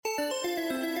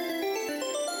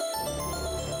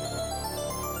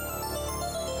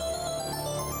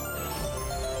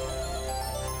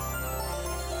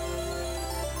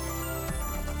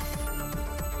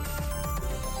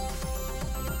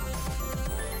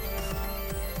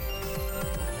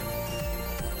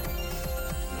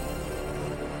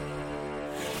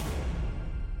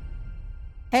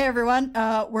Hey everyone,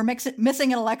 we're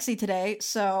missing an Alexi today,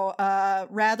 so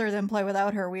rather than play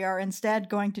without her, we are instead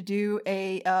going to do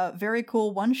a very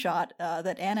cool one-shot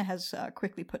that Anna has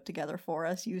quickly put together for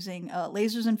us using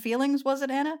Lasers and Feelings, was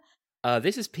it, Anna?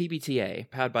 This is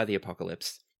PBTA, powered by the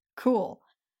Apocalypse. Cool.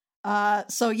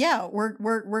 So yeah, we're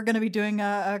going to be doing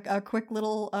a quick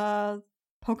little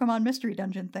Pokemon Mystery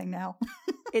Dungeon thing now.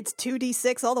 It's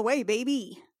 2d6 all the way,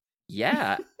 baby.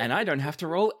 Yeah, and I don't have to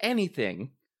roll anything.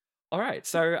 All right,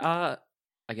 so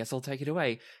I guess I'll take it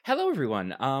away. Hello,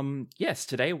 everyone. Yes,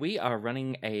 today we are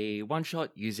running a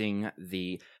one-shot using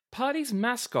the party's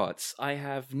mascots. I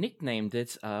have nicknamed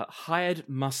it Hired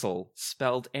Muscle,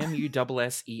 spelled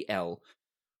Mussel.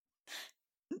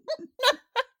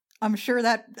 I'm sure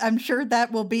that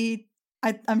will be.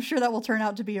 I'm sure that will turn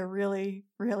out to be a really,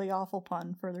 really awful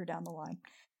pun further down the line.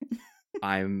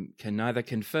 I can neither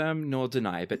confirm nor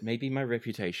deny, but maybe my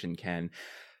reputation can.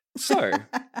 So,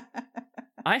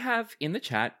 I have in the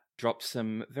chat dropped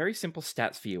some very simple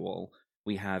stats for you all.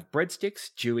 We have Breadsticks,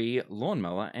 Dewey,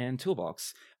 Lawnmower, and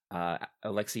Toolbox.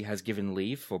 Alexi has given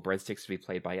leave for Breadsticks to be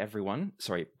played by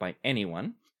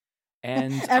anyone.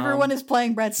 And everyone is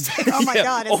playing Breadsticks. Oh my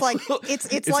god,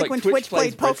 it's like when Twitch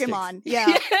played Pokemon.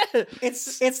 Yeah.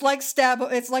 It's like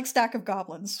Stack of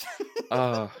Goblins.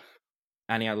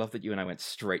 Annie, I love that you and I went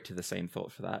straight to the same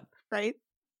thought for that. Right?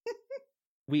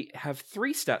 We have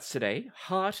 3 stats today: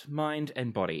 heart, mind,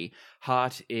 and body.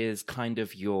 Heart is kind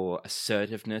of your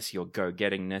assertiveness, your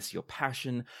go-gettingness, your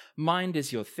passion. Mind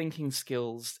is your thinking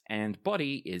skills, and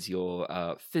body is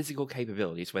your physical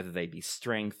capabilities, whether they be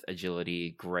strength,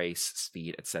 agility, grace,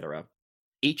 speed, etc.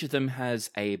 Each of them has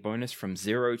a bonus from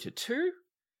 0 to 2,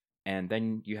 and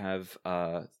then you have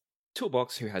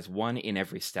Toolbox, who has 1 in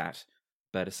every stat.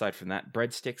 But aside from that,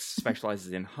 Breadsticks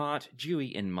specializes in heart,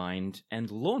 Dewey in mind,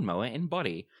 and Lawnmower in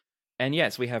body. And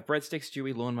yes, we have Breadsticks,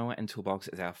 Dewey, Lawnmower, and Toolbox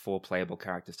as our 4 playable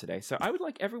characters today. So I would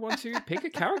like everyone to pick a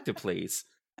character, please.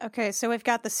 Okay, so we've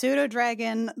got the pseudo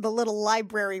dragon, the little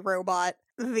library robot,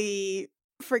 the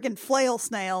friggin' flail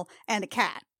snail, and a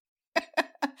cat.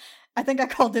 I think I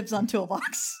call dibs on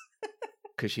Toolbox.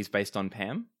 Because she's based on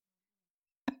Pam?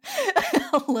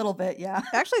 A little bit, yeah.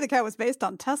 Actually, the cat was based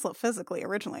on Tesla physically,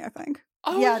 originally, I think.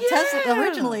 Oh, yeah, Tesla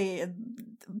originally.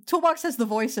 Toolbox has the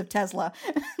voice of Tesla.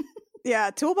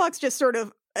 Yeah, Toolbox just sort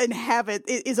of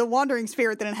is a wandering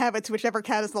spirit that inhabits whichever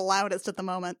cat is the loudest at the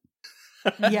moment.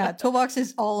 Yeah, Toolbox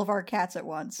is all of our cats at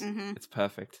once. Mm-hmm. It's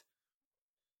perfect.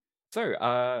 So,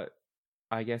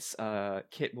 I guess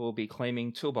Kit will be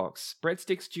claiming Toolbox.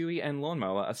 Breadsticks, Dewey, and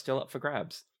Lawnmower are still up for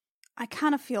grabs. I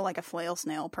kind of feel like a flail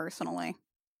snail, personally.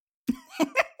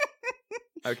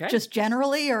 Okay. Just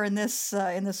generally, or in this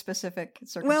specific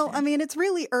circumstance? Well, I mean, it's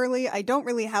really early. I don't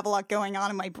really have a lot going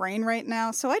on in my brain right now,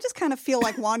 so I just kind of feel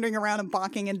like wandering around and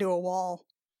bonking into a wall.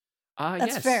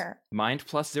 That's yes. fair. Mind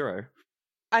 +0.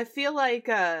 I feel like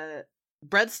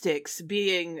Breadsticks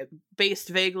being based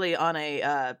vaguely on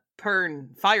a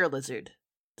Pern fire lizard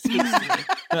speaks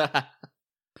to me.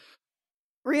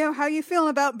 Rio, how you feeling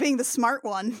about being the smart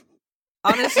one?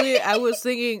 Honestly, I was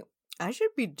thinking I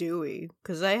should be Dewey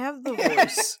because I have the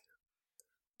voice.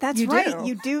 That's You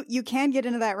right. do. You can get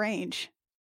into that range.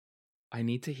 I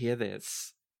need to hear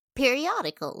this.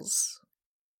 Periodicals.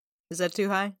 Is that too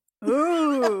high?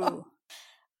 Ooh.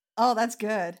 Oh, that's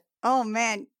good. Oh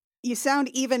man, you sound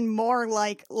even more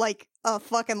like a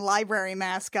fucking library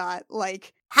mascot.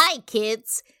 Like, hi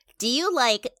kids. Do you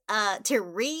like to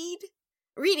read?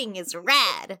 Reading is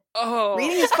rad. Oh,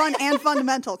 reading is fun and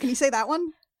fundamental. Can you say that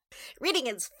one? Reading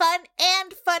is fun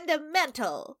and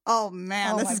fundamental. Oh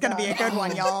man, Oh this my is gonna be a good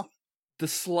one, y'all. the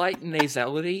slight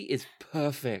nasality is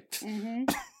perfect. Mm-hmm.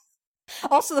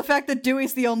 Also, the fact that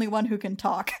Dewey's the only one who can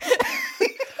talk.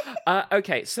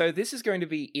 Okay, so this is going to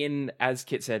be in, as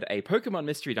Kit said, a Pokemon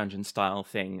Mystery Dungeon style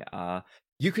thing.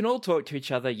 You can all talk to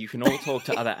each other. You can all talk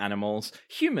to other animals.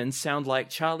 Humans sound like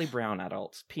Charlie Brown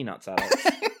adults, Peanuts adults.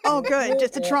 Oh, good.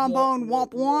 Just a trombone.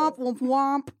 Womp womp womp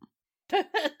womp.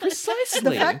 Precisely.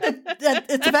 The fact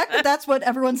that that's what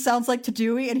everyone sounds like to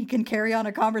Dewey, and he can carry on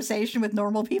a conversation with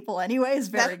normal people anyway, is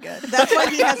very good. That's why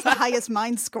he has the highest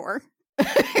mind score.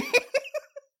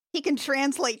 He can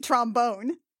translate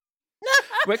trombone.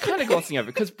 We're kind of glossing over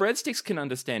because Breadsticks can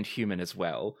understand human as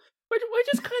well. We're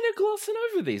just kind of glossing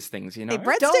over these things, you know? Hey,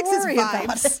 Breadsticks Don't is worry about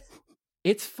vibes. it.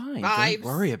 It's fine. Vibes. Don't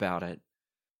worry about it.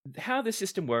 How the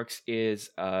system works is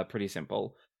pretty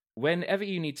simple. Whenever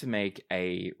you need to make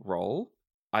a roll,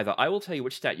 either I will tell you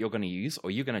which stat you're going to use,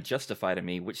 or you're going to justify to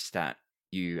me which stat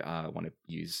you want to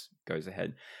use goes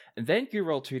ahead. And then you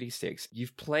roll 2d6.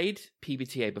 You've played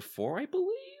PBTA before, I believe,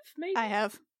 maybe? I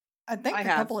have. I think I a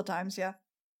have. couple of times, yeah.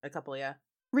 A couple, yeah.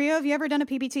 Rio, have you ever done a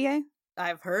PBTA?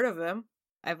 I've heard of them.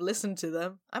 I've listened to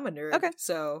them. I'm a nerd. Okay.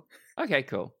 So Okay,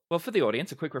 cool. Well, for the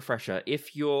audience, a quick refresher.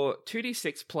 If your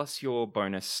 2d6 plus your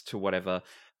bonus to whatever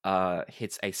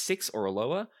hits a 6 or a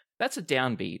lower, that's a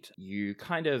downbeat. You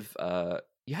kind of,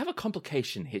 you have a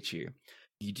complication hit you.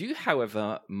 You do,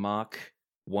 however, mark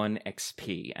 1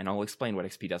 XP, and I'll explain what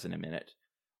XP does in a minute.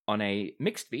 On a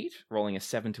mixed beat, rolling a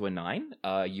 7 to a 9,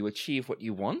 you achieve what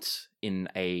you want in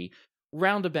a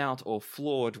roundabout or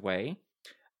flawed way.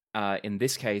 In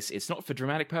this case, it's not for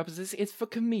dramatic purposes, it's for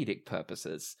comedic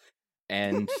purposes.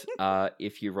 And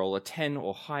if you roll a 10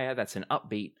 or higher, that's an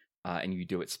upbeat, and you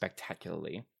do it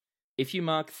spectacularly. If you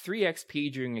mark 3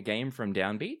 XP during a game from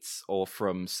downbeats or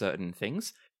from certain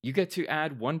things, you get to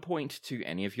add 1 point to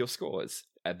any of your scores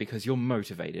because you're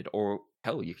motivated, or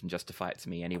hell, you can justify it to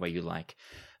me any way you like.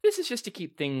 This is just to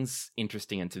keep things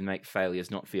interesting and to make failures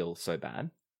not feel so bad.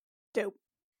 Dope.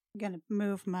 I'm gonna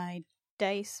move my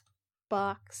dice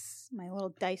box, my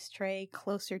little dice tray,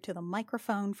 closer to the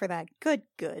microphone for that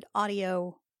good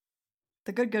audio.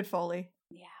 The good Foley.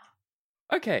 Yeah.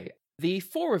 Okay, the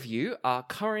 4 of you are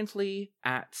currently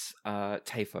at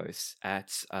Taphos,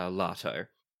 at Lato.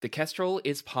 The Kestrel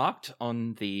is parked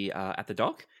on the at the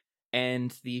dock,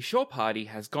 and the shore party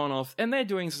has gone off, and they're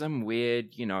doing some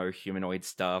weird, humanoid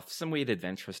stuff, some weird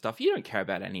adventurous stuff. You don't care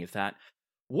about any of that.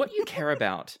 What you care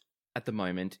about at the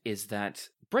moment is that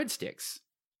Breadsticks,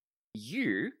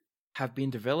 you have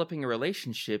been developing a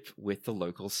relationship with the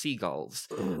local seagulls.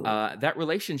 That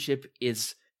relationship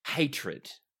is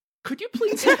hatred. Could you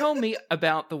please tell me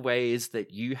about the ways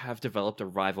that you have developed a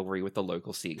rivalry with the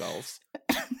local seagulls?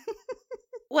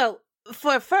 Well,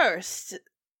 for first,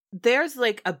 there's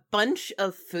like a bunch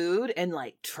of food and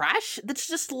like trash that's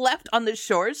just left on the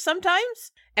shores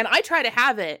sometimes, and I try to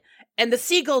have it, and the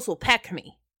seagulls will peck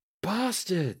me.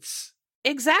 Bastards!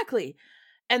 Exactly.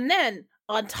 And then,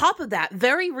 on top of that,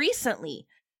 very recently,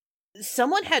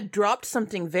 someone had dropped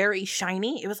something very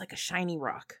shiny. It was like a shiny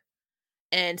rock.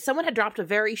 And someone had dropped a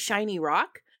very shiny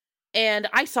rock, and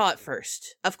I saw it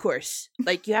first, of course.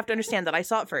 Like, you have to understand that I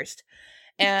saw it first.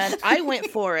 And I went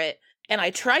for it, and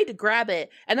I tried to grab it,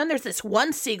 and then there's this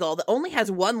one seagull that only has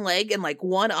one leg and, like,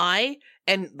 one eye,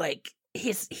 and, like,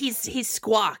 his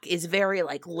squawk is very,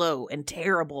 like, low and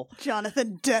terrible.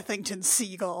 Jonathan Dethington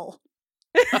Seagull.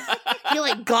 He,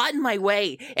 like, got in my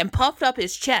way and puffed up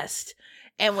his chest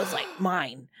and was, like,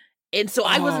 mine. And so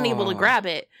I wasn't able to grab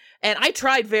it. And I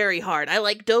tried very hard. I,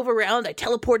 like, dove around. I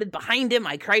teleported behind him.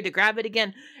 I tried to grab it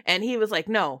again. And he was like,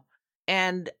 no.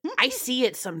 And I see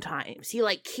it sometimes. He,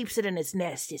 like, keeps it in his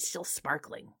nest. It's still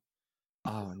sparkling.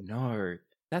 Oh, no.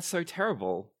 That's so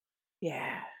terrible.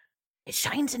 Yeah. It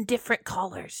shines in different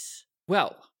colors.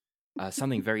 Well,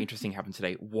 something very interesting happened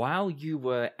today. While you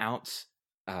were out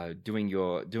doing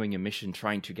your mission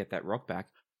trying to get that rock back,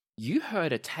 you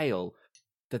heard a tale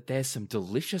that there's some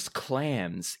delicious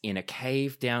clams in a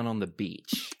cave down on the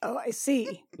beach. Oh, I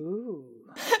see. Ooh.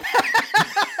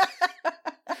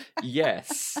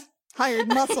 Yes. Hired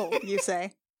muscle, you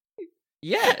say.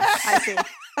 Yes. I see.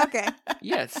 Okay.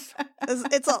 Yes.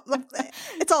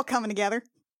 It's all coming together.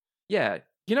 Yeah.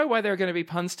 You know why there are going to be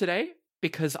puns today?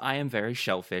 Because I am very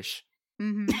shellfish.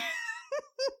 Mm-hmm.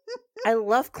 I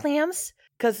love clams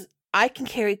because I can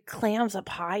carry clams up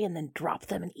high and then drop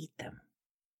them and eat them.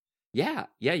 Yeah,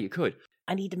 you could.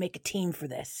 I need to make a team for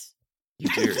this. You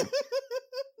do.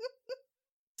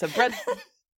 So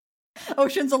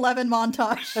Ocean's 11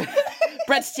 montage.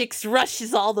 Breadsticks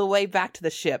rushes all the way back to the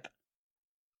ship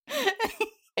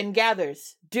and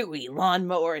gathers Dewey,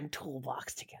 lawnmower, and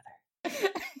toolbox together.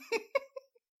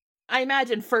 I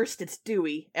imagine first it's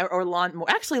Dewey or lawnmower.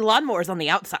 Actually, lawnmower's on the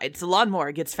outside, so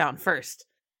lawnmower gets found first.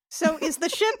 So is the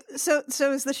ship?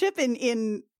 So is the ship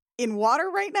in water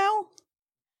right now?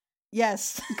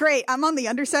 Yes. Great. I'm on the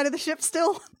underside of the ship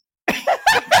still.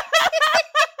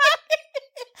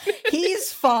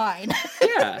 He's fine.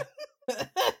 Yeah.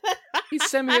 He's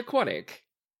semi-aquatic.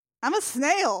 I'm a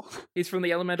snail. He's from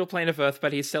the elemental plane of Earth,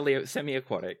 but he's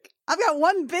semi-aquatic. I've got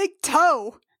one big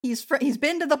toe. He's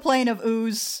been to the plane of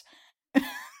ooze. A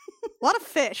lot of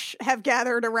fish have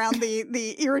gathered around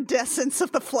the iridescence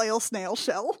of the flail snail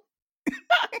shell.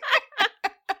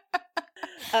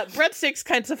 Breadsticks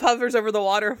kind of hovers over the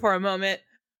water for a moment,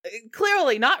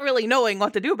 clearly not really knowing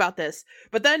what to do about this,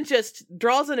 but then just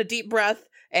draws in a deep breath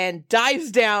and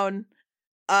dives down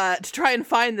to try and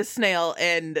find the snail.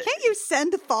 And can't you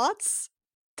send thoughts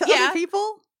to Yeah. other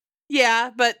people?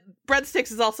 yeah, but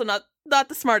Breadsticks is also not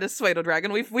the smartest pseudo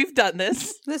dragon. We've done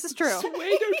this. This is true. Pseudo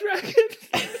dragon.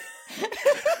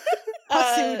 A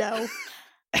pseudo.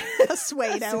 A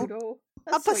pseudo. Pseudo.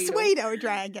 A pseudo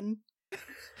dragon.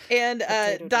 and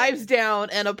Potato dives down,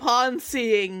 and upon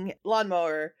seeing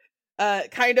Lawnmower,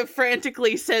 kind of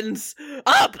frantically sends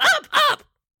up,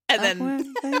 and Up then where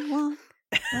they walk,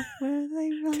 up where they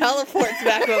run, teleports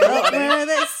back over the up water. where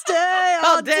they stay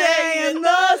all day in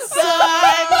the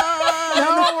sun.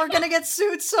 No, we're gonna get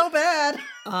sued so bad.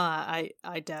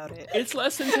 I doubt it. It's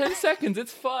less than 10 seconds.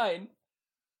 It's fine.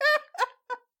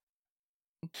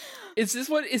 Is this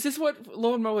what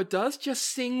Lawnmower does? Just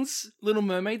sings Little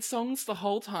Mermaid songs the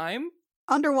whole time?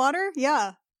 Underwater?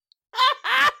 Yeah.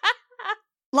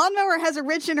 Lawnmower has a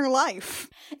ridge in her life.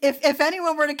 If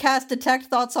anyone were to cast Detect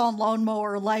Thoughts on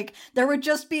Lawnmower, like, there would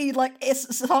just be, like,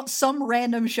 some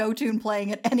random show tune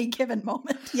playing at any given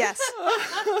moment. Yes.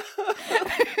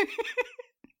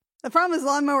 The problem is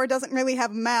Lawnmower doesn't really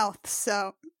have a mouth,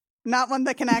 so not one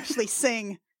that can actually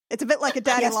sing. It's a bit like a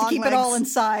daddy He has to long keep legs. it all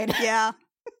inside. Yeah.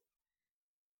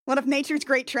 One of nature's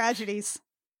great tragedies.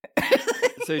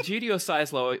 So due to your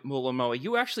size, Lawnmower,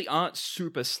 you actually aren't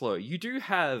super slow. You do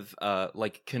have,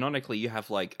 like, canonically, you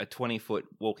have, like, a 20-foot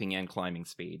walking and climbing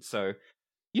speed. So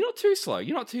you're not too slow.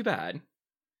 You're not too bad.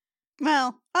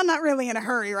 Well, I'm not really in a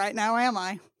hurry right now, am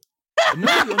I?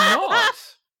 No, you're not.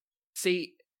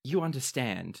 See, you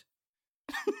understand.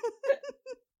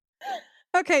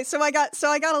 Okay, so I got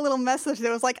a little message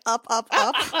that was like up. Up.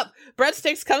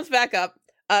 Breadsticks comes back up,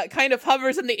 kind of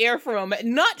hovers in the air for a moment.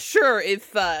 Not sure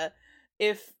if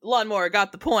Lawnmower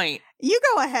got the point. You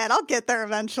go ahead, I'll get there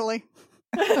eventually.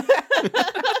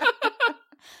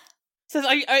 Says,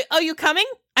 "Are you coming?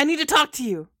 I need to talk to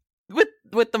you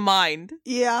with the mind."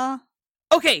 Yeah.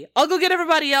 Okay, I'll go get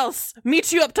everybody else.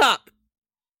 Meet you up top.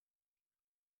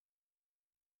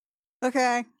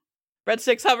 Okay.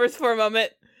 Breadsticks hovers for a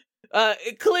moment.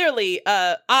 Clearly,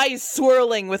 eyes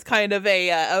swirling with kind of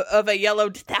a yellow.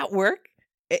 Did that work?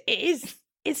 Is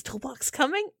Toolbox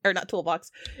coming? Or not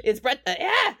Toolbox?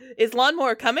 Is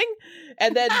Lawnmower coming?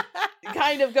 And then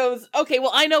kind of goes, okay,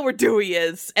 well, I know where Dewey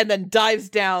is, and then dives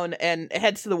down and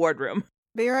heads to the wardroom.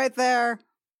 Be right there.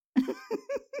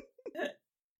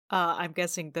 I'm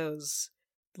guessing those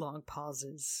long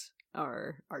pauses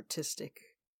are artistic.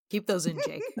 Keep those in,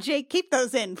 Jake. Jake, keep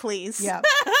those in, please. Yeah.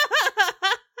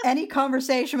 Any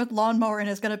conversation with Lawnmower and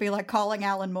is going to be like calling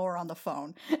Alan Moore on the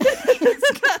phone.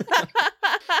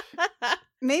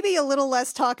 Maybe a little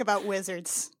less talk about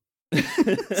wizards.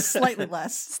 Slightly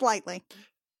less. Slightly.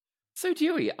 So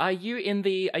Dewey, are you in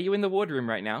the wardroom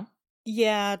right now?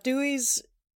 Yeah, Dewey's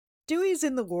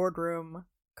in the wardroom,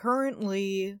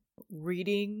 currently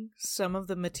reading some of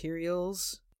the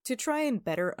materials to try and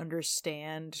better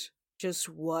understand just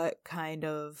what kind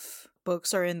of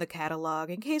books are in the catalog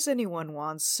in case anyone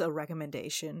wants a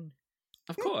recommendation.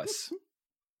 Of course.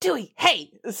 Dewey,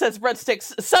 hey, says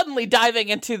Breadsticks, suddenly diving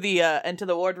into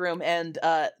the wardroom and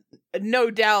no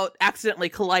doubt accidentally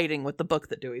colliding with the book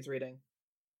that Dewey's reading.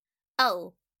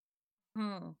 Oh.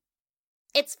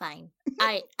 It's fine.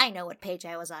 I know what page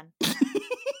I was on.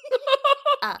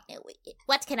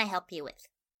 What can I help you with?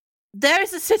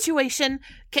 There's a situation.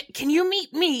 Can you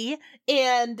meet me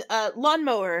and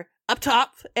Lawnmower up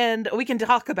top, and we can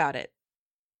talk about it?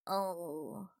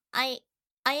 Oh, I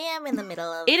am in the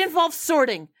middle of... It involves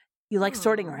sorting. You like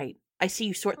sorting, right? I see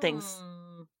you sort things.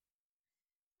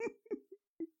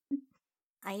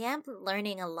 I am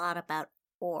learning a lot about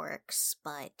orcs,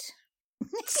 but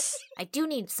I do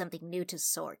need something new to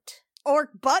sort.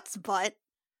 Orc butt's butt.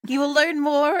 You will learn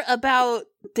more about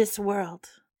this world.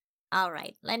 All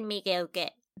right, let me go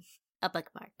get a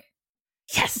bookmark.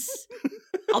 Yes!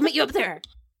 I'll meet you up there.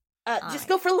 Just right.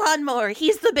 go for Lawnmower.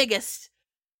 He's the biggest.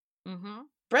 Mm-hmm.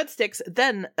 Breadsticks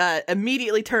then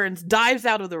immediately turns, dives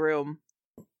out of the room,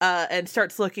 and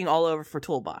starts looking all over for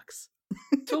Toolbox.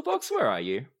 Toolbox, where are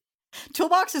you?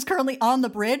 Toolbox is currently on the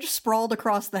bridge, sprawled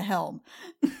across the helm.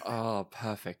 Oh,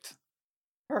 perfect.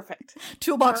 Perfect.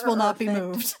 Toolbox will not be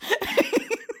moved.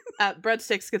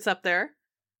 Breadsticks gets up there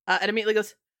and immediately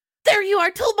goes, "There you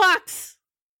are, Toolbox!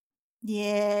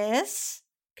 Yes?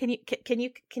 Can you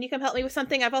come help me with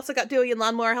something? I've also got Dewey and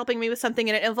Lawnmower helping me with something,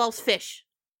 and it involves fish.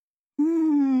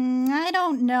 I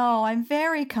don't know. I'm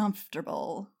very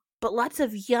comfortable. But lots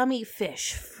of yummy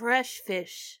fish, fresh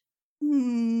fish.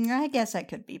 I guess I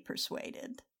could be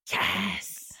persuaded.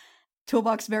 Yes!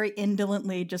 Toolbox very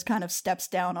indolently just kind of steps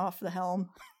down off the helm.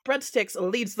 Breadsticks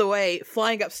leads the way,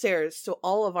 flying upstairs so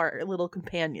all of our little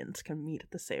companions can meet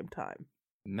at the same time.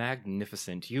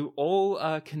 Magnificent. You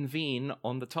all convene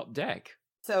on the top deck.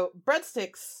 So,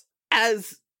 Breadsticks,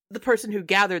 as the person who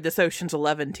gathered this Ocean's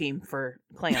 11 team for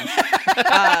clans,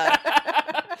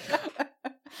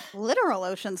 Literal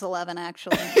Ocean's 11,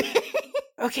 actually.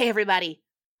 okay, everybody,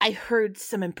 I heard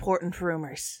some important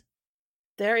rumors.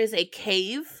 There is a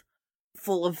cave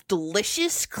full of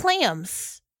delicious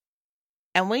clams.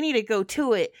 And we need to go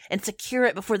to it and secure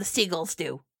it before the seagulls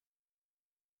do.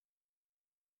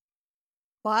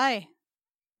 Why?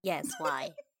 Yes,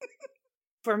 why?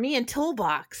 For me and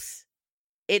Toolbox,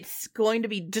 it's going to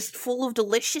be just full of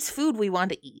delicious food we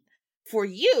want to eat. For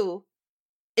you,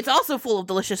 it's also full of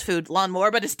delicious food,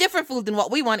 Lawnmower, but it's different food than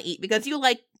what we want to eat because you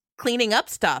like cleaning up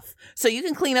stuff. So you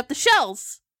can clean up the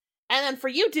shells. And then for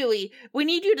you, Dewey, we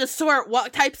need you to sort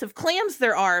what types of clams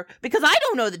there are because I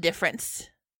don't know the difference.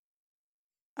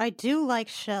 I do like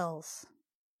shells.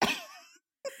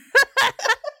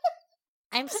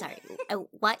 I'm sorry.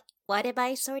 What am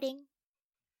I sorting?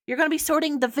 You're going to be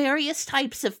sorting the various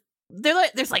types of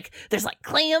there's like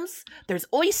clams, there's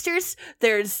oysters,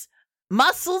 there's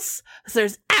mussels,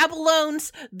 there's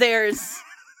abalones, there's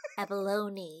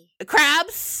Abalone.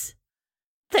 crabs,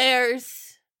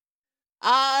 there's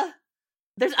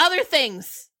other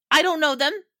things. I don't know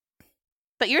them.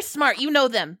 But you're smart, you know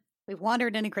them. We've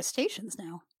wandered into crustaceans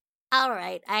now. All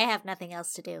right, I have nothing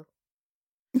else to do.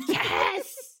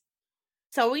 Yes.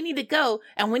 So we need to go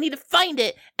and we need to find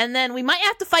it, and then we might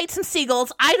have to fight some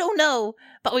seagulls. I don't know,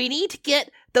 but we need to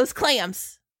get those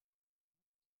clams.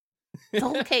 The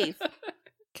whole cave.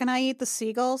 Can I eat the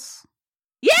seagulls?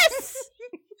 Yes!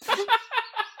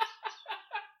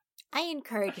 I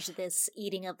encourage this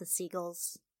eating of the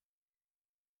seagulls.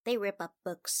 They rip up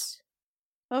books.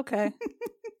 Okay.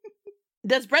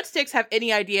 Does Breadsticks have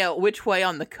any idea which way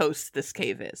on the coast this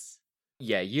cave is?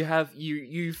 Yeah, you have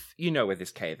you know where this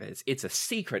cave is. It's a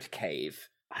secret cave.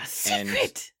 A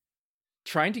secret!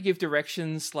 Trying to give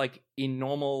directions like in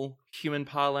normal human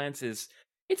parlance it's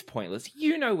pointless.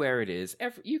 You know where it is.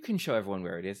 You can show everyone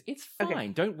where it is. It's fine. Okay.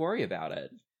 Don't worry about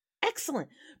it. Excellent.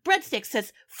 Breadstick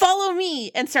says, "Follow me,"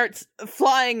 and starts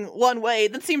flying one way,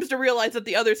 then seems to realize that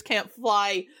the others can't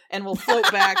fly and will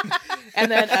float back, and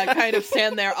then kind of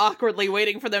stand there awkwardly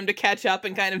waiting for them to catch up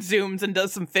and kind of zooms and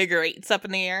does some figure eights up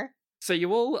in the air. So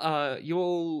you all,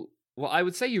 well, I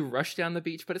would say you rush down the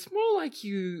beach, but it's more like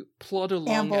you plod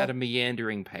along Amble. at a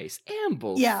meandering pace.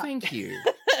 Amble, Yeah. thank you.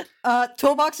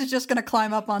 Toolbox is just going to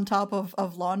climb up on top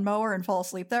of Lawnmower and fall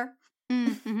asleep there.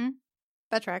 Mm-hmm.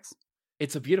 That tracks.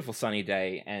 It's a beautiful sunny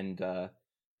day, and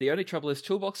the only trouble is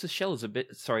Toolbox's shell is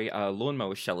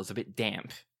Lawnmower's shell is a bit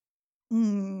damp,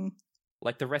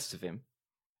 like the rest of him.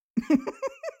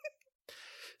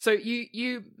 So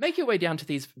you make your way down to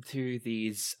this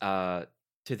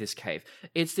cave.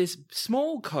 It's this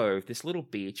small cove, this little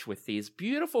beach with these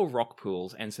beautiful rock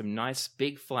pools and some nice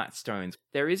big flat stones.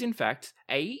 There is in fact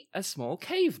a small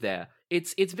cave there.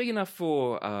 It's big enough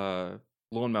for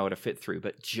Lawnmower to fit through,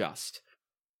 but just.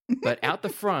 But out the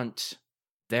front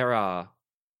there are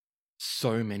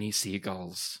so many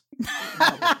seagulls.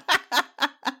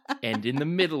 And in the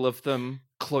middle of them,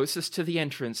 closest to the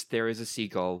entrance, there is a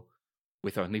seagull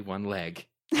with only one leg.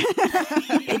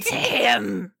 It's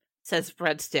him, says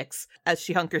Breadsticks as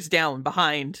she hunkers down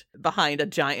behind a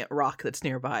giant rock that's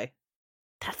nearby.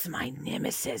 That's my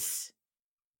nemesis.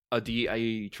 Are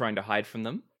you trying to hide from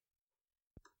them?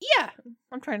 Yeah,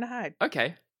 I'm trying to hide.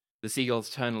 Okay. The seagulls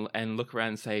turn and look around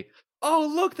and say,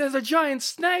 "Oh, look, there's a giant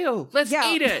snail! Let's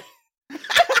eat it!"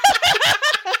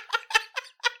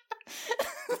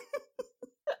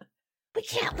 We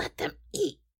can't let them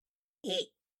eat.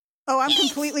 Oh, I'm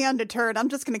completely undeterred. I'm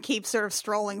just going to keep sort of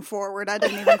strolling forward. I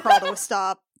didn't even crawl to a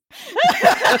stop.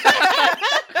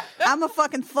 I'm a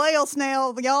fucking flail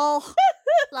snail, y'all.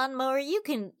 Lawnmower, you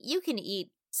can eat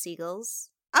seagulls.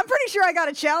 I'm pretty sure I got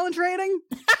a challenge rating.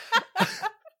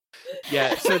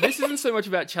 Yeah, so this isn't so much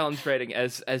about challenge rating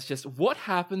as just what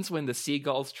happens when the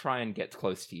seagulls try and get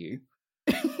close to you.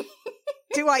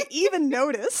 Do I even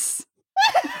notice?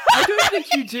 I don't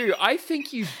think you do. I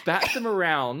think you bat them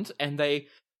around and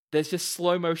there's just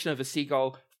slow motion of a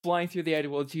seagull flying through the air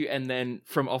towards you, and then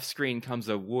from off screen comes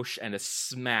a whoosh and a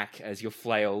smack as your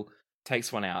flail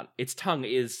takes one out. Its tongue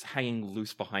is hanging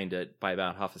loose behind it by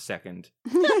about half a second.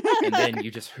 And then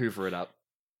you just hoover it up.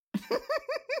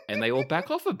 And they all back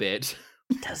off a bit.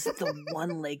 Does the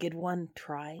one-legged one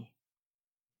try?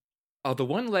 Oh, the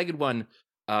one-legged one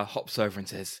hops over and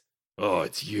says, "Oh,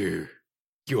 it's you.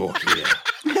 You're here."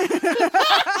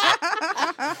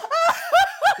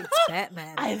 It's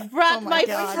Batman. I've brought Oh my my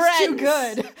God. friends. Too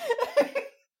good.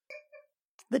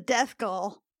 The death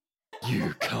gull.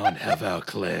 You can't have our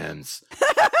clams.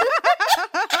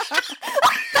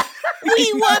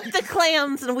 We want the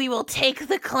clams, and we will take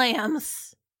the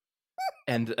clams.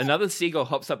 And another seagull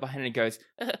hops up behind and goes,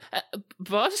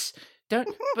 "Boss,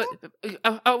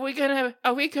 are we gonna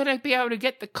be able to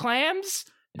get the clams?"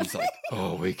 And he's like,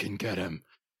 "Oh, we can get them.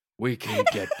 We can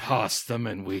get past them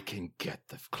and we can get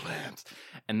the clams.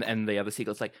 And the other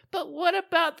seagull's like, but what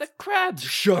about the crabs?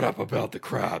 Shut up about the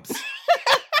crabs.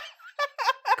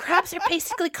 Crabs are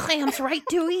basically clams, right,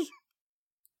 Dewey?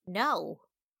 No.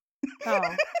 Oh.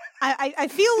 I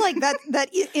feel like that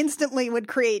instantly would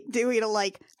create Dewey to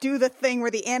like do the thing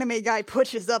where the anime guy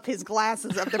pushes up his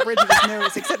glasses up the bridge of his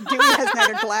nose, except Dewey has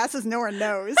neither glasses nor a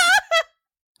nose.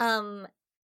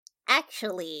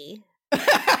 Actually,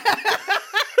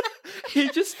 He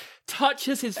just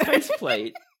touches his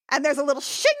faceplate. And there's a little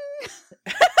shing.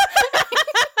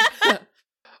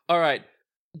 All right.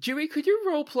 Dewey, could you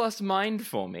roll plus mind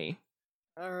for me?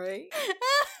 All right.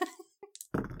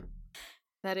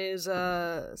 That is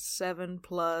 7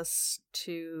 plus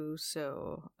 2,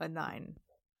 so a 9.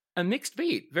 A mixed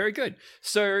beat. Very good.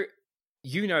 So,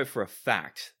 you know for a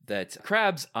fact that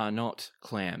crabs are not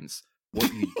clams.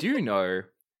 What you do know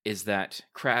is that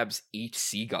crabs eat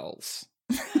seagulls.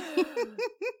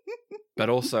 But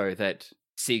also that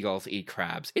seagulls eat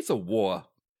crabs. It's a war.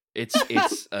 It's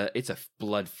a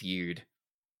blood feud.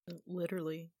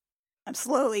 Literally. I'm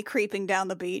slowly creeping down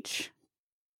the beach.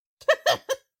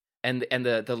 And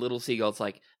the little seagull's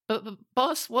like, but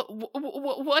boss,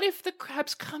 what if the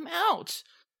crabs come out?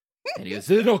 And he goes,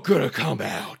 they're not gonna come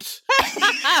out.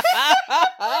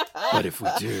 But if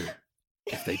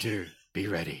they do, be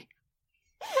ready.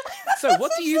 So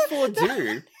what do you four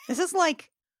do? This is like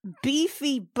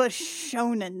beefy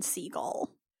Bishonen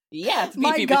seagull. Yeah, it's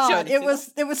My beefy God, Bichoni.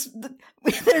 it was.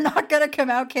 They're not gonna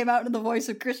come out. Came out in the voice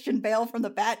of Christian Bale from the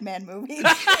Batman movies.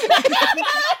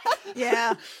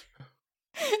 Yeah.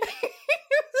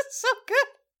 It's so good.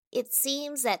 it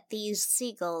seems that these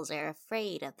seagulls are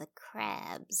afraid of the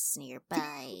crabs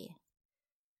nearby.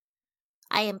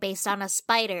 I am based on a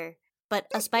spider, but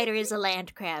a spider is a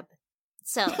land crab.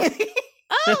 So,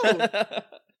 Oh,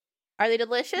 are they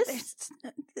delicious?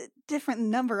 There's a different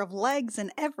number of legs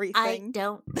and I everything.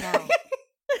 don't know.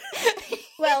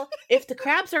 Well, if the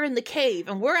crabs are in the cave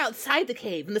and we're outside the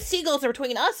cave and the seagulls are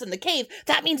between us and the cave,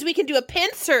 that means we can do a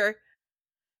pincer.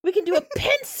 We can do a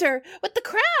pincer with the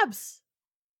crabs.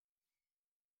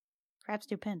 Crabs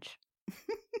do pinch.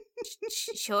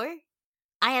 Sure.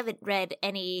 I haven't read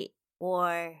any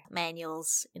war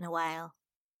manuals in a while.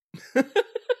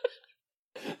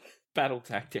 Battle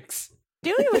tactics.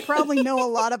 Dewey would probably know a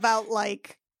lot about,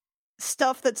 like,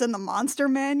 stuff that's in the monster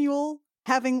manual,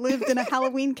 having lived in a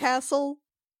Halloween castle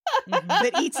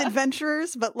that eats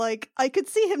adventurers, but, like, I could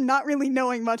see him not really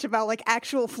knowing much about, like,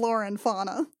 actual flora and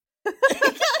fauna.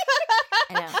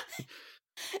 I know.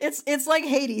 It's like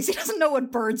Hades. He doesn't know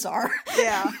what birds are.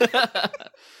 Yeah.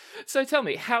 So tell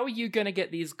me, how are you going to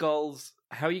get these gulls?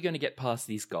 How are you going to get past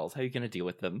these gulls? How are you going to deal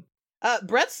with them?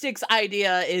 Breadstick's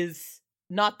idea is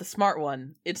not the smart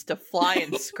one. It's to fly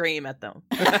and scream at them.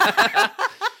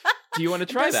 Do you want to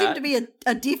try It does that? seem to be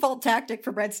a default tactic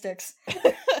for breadsticks.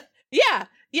 Yeah.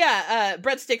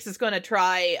 Breadsticks is going to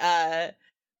try.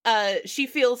 She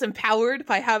feels empowered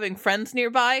by having friends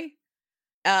nearby.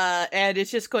 And it's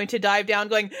just going to dive down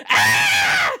going,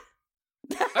 ah!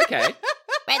 Okay.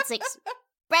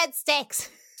 Breadsticks.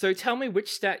 So tell me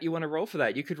which stat you want to roll for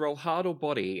that. You could roll heart or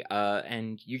body,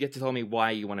 and you get to tell me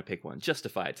why you want to pick one.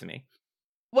 Justify it to me.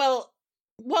 Well,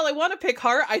 while I want to pick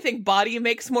heart, I think body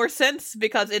makes more sense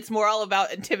because it's more all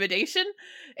about intimidation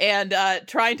and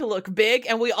trying to look big.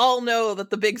 And we all know that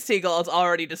the big seagull has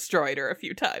already destroyed her a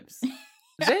few times.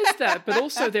 There's that, but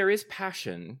also there is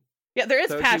passion. Yeah, there is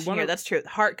So if you passion wanna- here. That's true.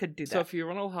 Heart could do that. So if you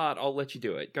roll heart, I'll let you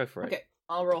do it. Go for it. Okay,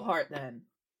 I'll roll heart then.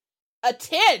 A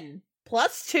 10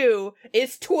 plus 2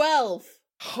 is 12.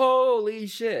 Holy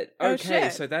shit. Oh, Okay,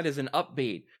 shit. so that is an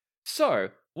upbeat.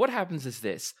 So, what happens is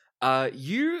this.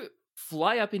 You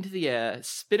fly up into the air,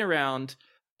 spin around,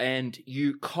 and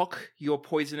you cock your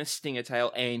poisonous stinger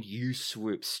tail, and you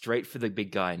swoop straight for the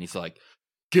big guy, and he's like,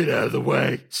 "Get out of the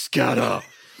way, scatter!"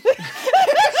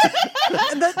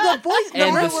 The voice, the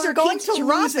And the- rooster You're going keeps to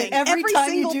lose it dropping every time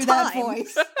you single do that time.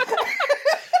 voice.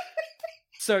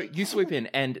 So you swoop in,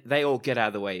 and they all get out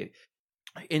of the way.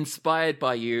 Inspired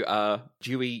by you,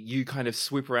 Dewey, you kind of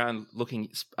swoop around,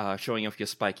 looking, showing off your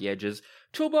spiky edges.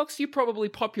 Toolbox, you probably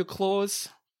pop your claws,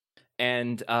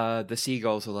 and the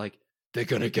seagulls are like, "They're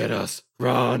gonna get us,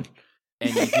 run!"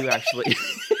 And you do actually,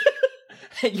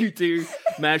 and you do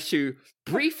manage to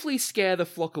briefly scare the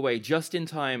flock away just in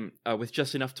time, with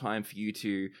just enough time for you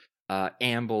to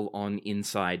amble on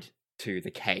inside to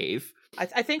the cave.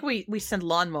 I think we send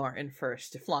Lawnmower in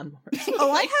first, if Lawnmower.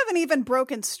 Oh, I haven't even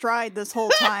broken stride this whole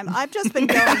time. I've just been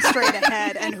going straight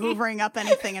ahead and hoovering up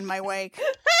anything in my wake.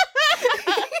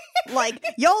 Like,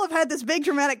 y'all have had this big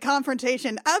dramatic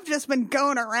confrontation. I've just been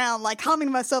going around, like, humming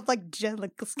to myself, like,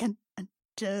 Jellicles can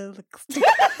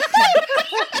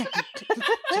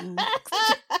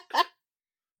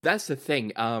That's the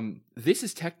thing. This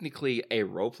is technically a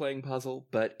role-playing puzzle,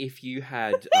 but if you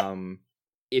had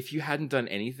if you hadn't done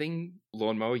anything,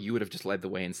 Lawnmower, you would have just led the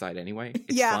way inside anyway.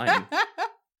 It's fine.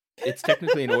 It's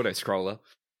technically an auto-scroller.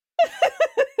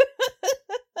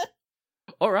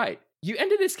 All right. You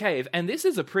enter this cave, and this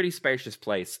is a pretty spacious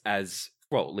place as,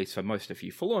 well, at least for most of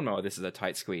you. For Lawnmower, this is a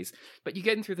tight squeeze. But you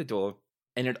get in through the door,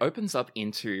 and it opens up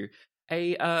into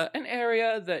an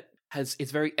area that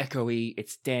it's very echoey,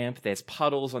 it's damp, there's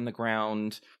puddles on the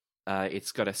ground,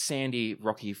 it's got a sandy,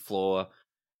 rocky floor,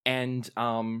 and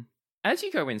as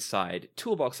you go inside,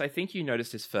 Toolbox, I think you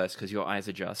noticed this first because your eyes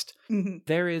adjust. Mm-hmm.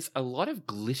 There is a lot of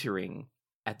glittering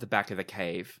at the back of the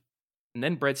cave, and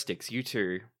then Breadsticks, you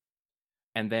too.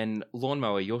 And then,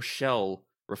 Lawnmower, your shell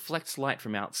reflects light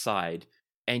from outside,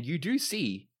 and you do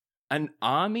see an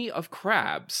army of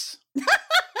crabs.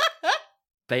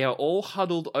 They are all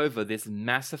huddled over this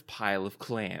massive pile of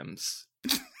clams.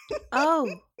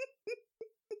 Oh.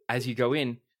 As you go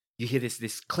in, you hear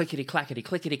this clickety-clackety,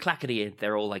 clickety-clackety, and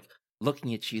they're all, like,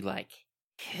 looking at you like,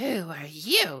 "Who are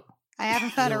you?" I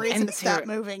haven't found a You'll reason to stop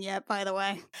enter- moving yet, by the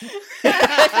way.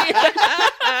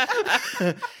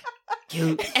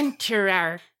 You enter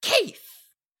our cave.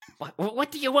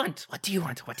 What do you want? What do you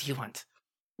want? What do you want?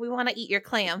 We want to eat your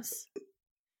clams.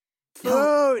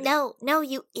 Food! No,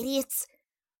 you idiots.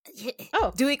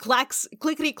 Oh. Dewey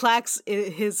clickety clacks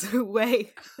his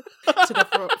way to the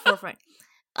forefront.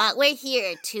 We're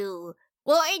here to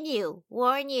warn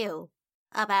you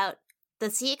about the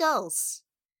seagulls.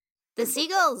 The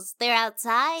seagulls, they're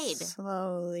outside.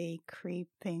 Slowly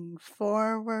creeping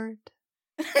forward.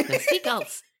 The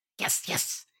seagulls.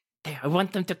 Yes. I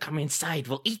want them to come inside.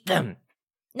 We'll eat them.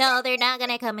 No, they're not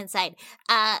gonna come inside.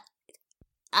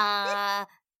 I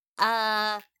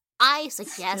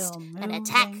suggest Still an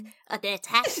attack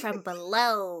moving. from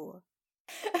below.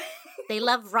 They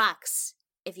love rocks.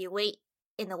 If you wait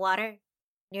in the water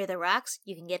near the rocks,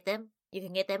 you can get them. You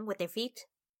can get them with their feet.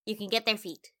 You can get their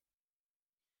feet.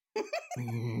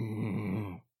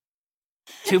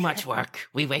 Too much work.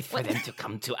 We wait for them to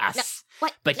come to us.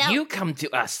 What? But No. you come to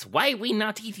us. Why we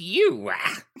not eat you?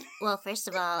 Well, first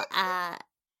of all,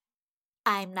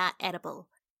 I'm not edible.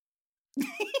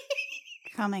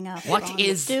 Coming up. What on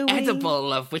is Dewey.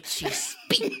 edible of which you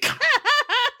speak?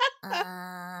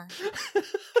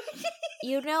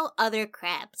 You know other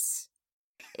crabs.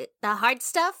 The hard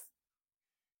stuff?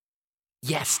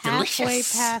 Yes, Halfway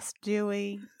delicious. past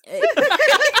Dewey.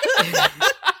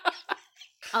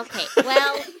 Okay,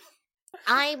 well,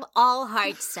 I'm all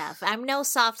hard stuff. I'm no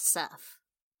soft stuff.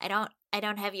 I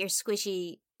don't have your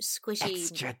squishy.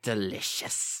 Extra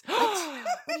delicious. What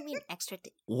do you mean extra?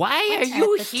 Why are At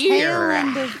you the here? tail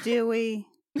end of Dewey.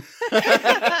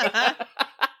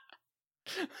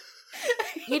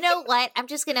 You know what? I'm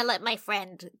just gonna let my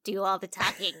friend do all the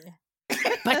talking.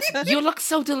 But you look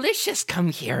so delicious. Come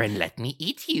here and let me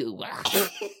eat you.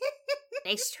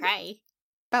 Nice try.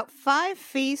 About 5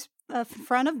 feet in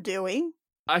front of Dewey.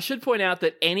 I should point out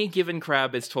that any given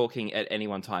crab is talking at any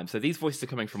one time, so these voices are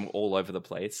coming from all over the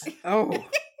place. Oh.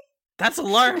 That's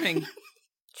alarming.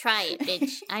 Try it,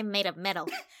 bitch. I'm made of metal.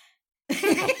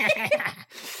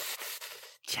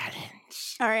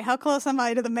 Challenge. All right, how close am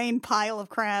I to the main pile of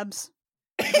crabs?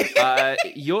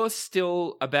 You're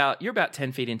still about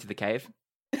 10 feet into the cave.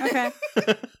 Okay.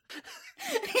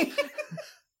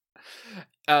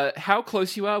 How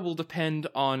close you are will depend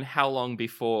on how long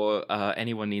before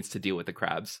anyone needs to deal with the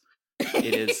crabs.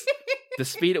 It is the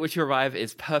speed at which you arrive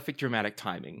is perfect dramatic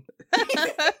timing.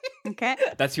 Okay.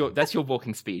 That's your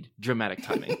walking speed, dramatic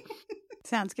timing.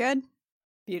 Sounds good.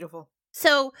 Beautiful.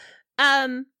 So,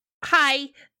 hi.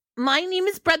 My name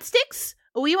is Breadsticks.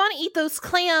 We want to eat those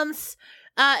clams.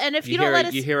 And if you don't let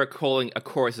us... You hear a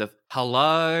chorus of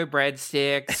 "Hello,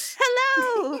 Breadsticks."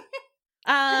 Hello!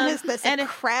 What is this? and A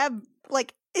crab?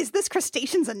 Like, is this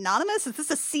Crustaceans Anonymous? Is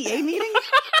this a CA meeting?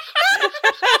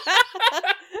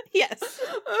 Yes.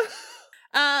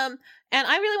 And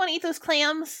I really want to eat those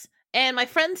clams, and my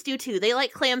friends do too. They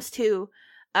like clams too.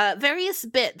 Various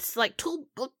bits, like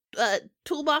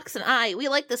Toolbox and I, we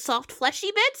like the soft,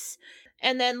 fleshy bits,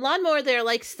 and then Lawnmower there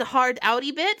likes the hard,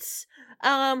 outy bits.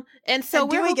 And so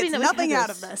and we're Dewey hoping gets that nothing we can out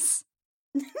have of those. this.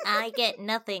 I get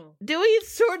nothing. Dewey is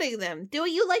sorting them.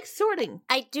 Dewey, you like sorting.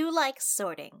 I do like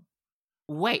sorting.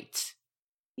 Wait,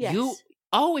 Yes. you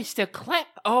it's the crab.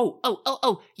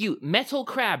 Oh! You metal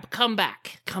crab, come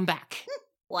back.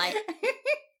 What?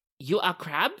 You are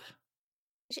crab.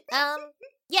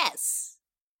 Yes.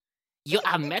 You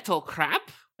are metal crab.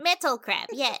 Metal crab,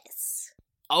 yes.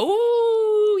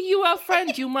 Oh, you are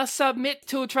friend. You must submit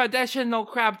to traditional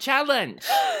crab challenge.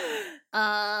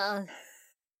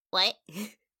 What?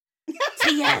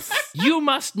 Yes. You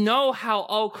must know how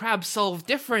all crabs solve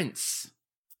difference.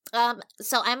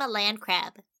 So I'm a land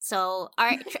crab. So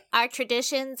our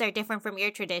traditions are different from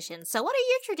your traditions. So what are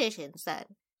your traditions then?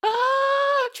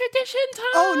 Tradition time.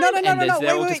 Oh, no. And Wait.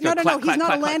 they'll just go No. clack, He's clack, not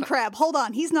clack, a land clack, crab. Hold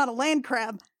on. He's not a land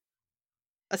crab.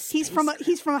 He's from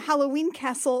a Halloween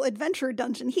Castle adventure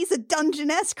dungeon. He's a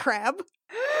Dungeness crab.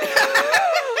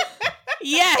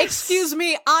 Yes. Excuse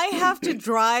me, I have to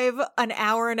drive an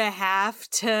hour and a half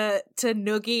to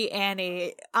Noogie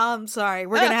Annie. I'm sorry,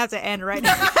 we're gonna have to end right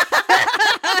now.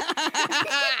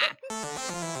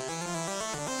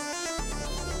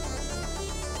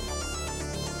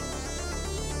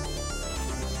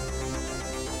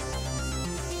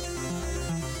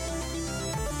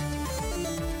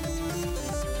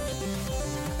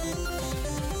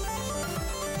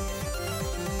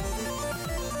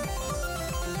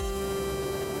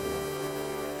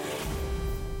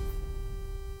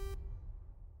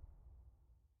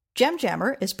 Gem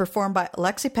Jammer is performed by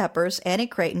Alexi Peppers, Annie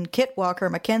Creighton, Kit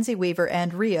Walker, Mackenzie Weaver,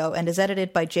 and Rio, and is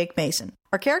edited by Jake Mason.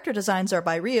 Our character designs are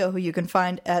by Rio, who you can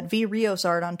find at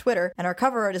vriosart on Twitter, and our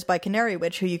cover art is by Canary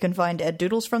Witch, who you can find at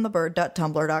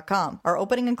doodlesfromthebird.tumblr.com. Our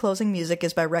opening and closing music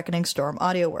is by Reckoning Storm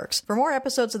AudioWorks. For more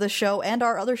episodes of the show and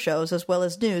our other shows, as well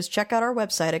as news, check out our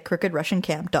website at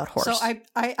crookedrussiancamp.horse. So I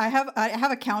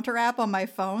have a counter app on my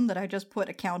phone that I just put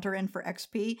a counter in for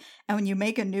XP, and when you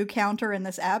make a new counter in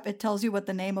this app, it tells you what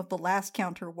the name of the last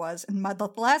counter was, and the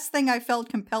last thing I felt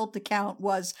compelled to count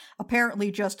was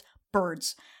apparently just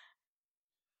birds.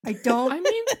 I don't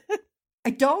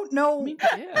know.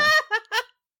 Yeah.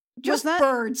 Just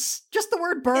birds. Just the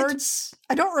word birds.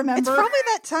 I don't remember. It's probably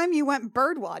that time you went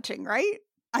bird watching, right?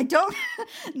 I don't.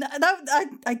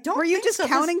 I don't. Were you think just so.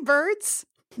 counting birds?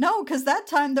 No, because that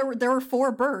time there were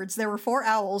 4 birds. There were 4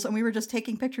 owls, and we were just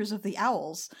taking pictures of the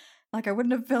owls. Like I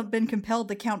wouldn't have been compelled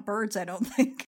to count birds. I don't think.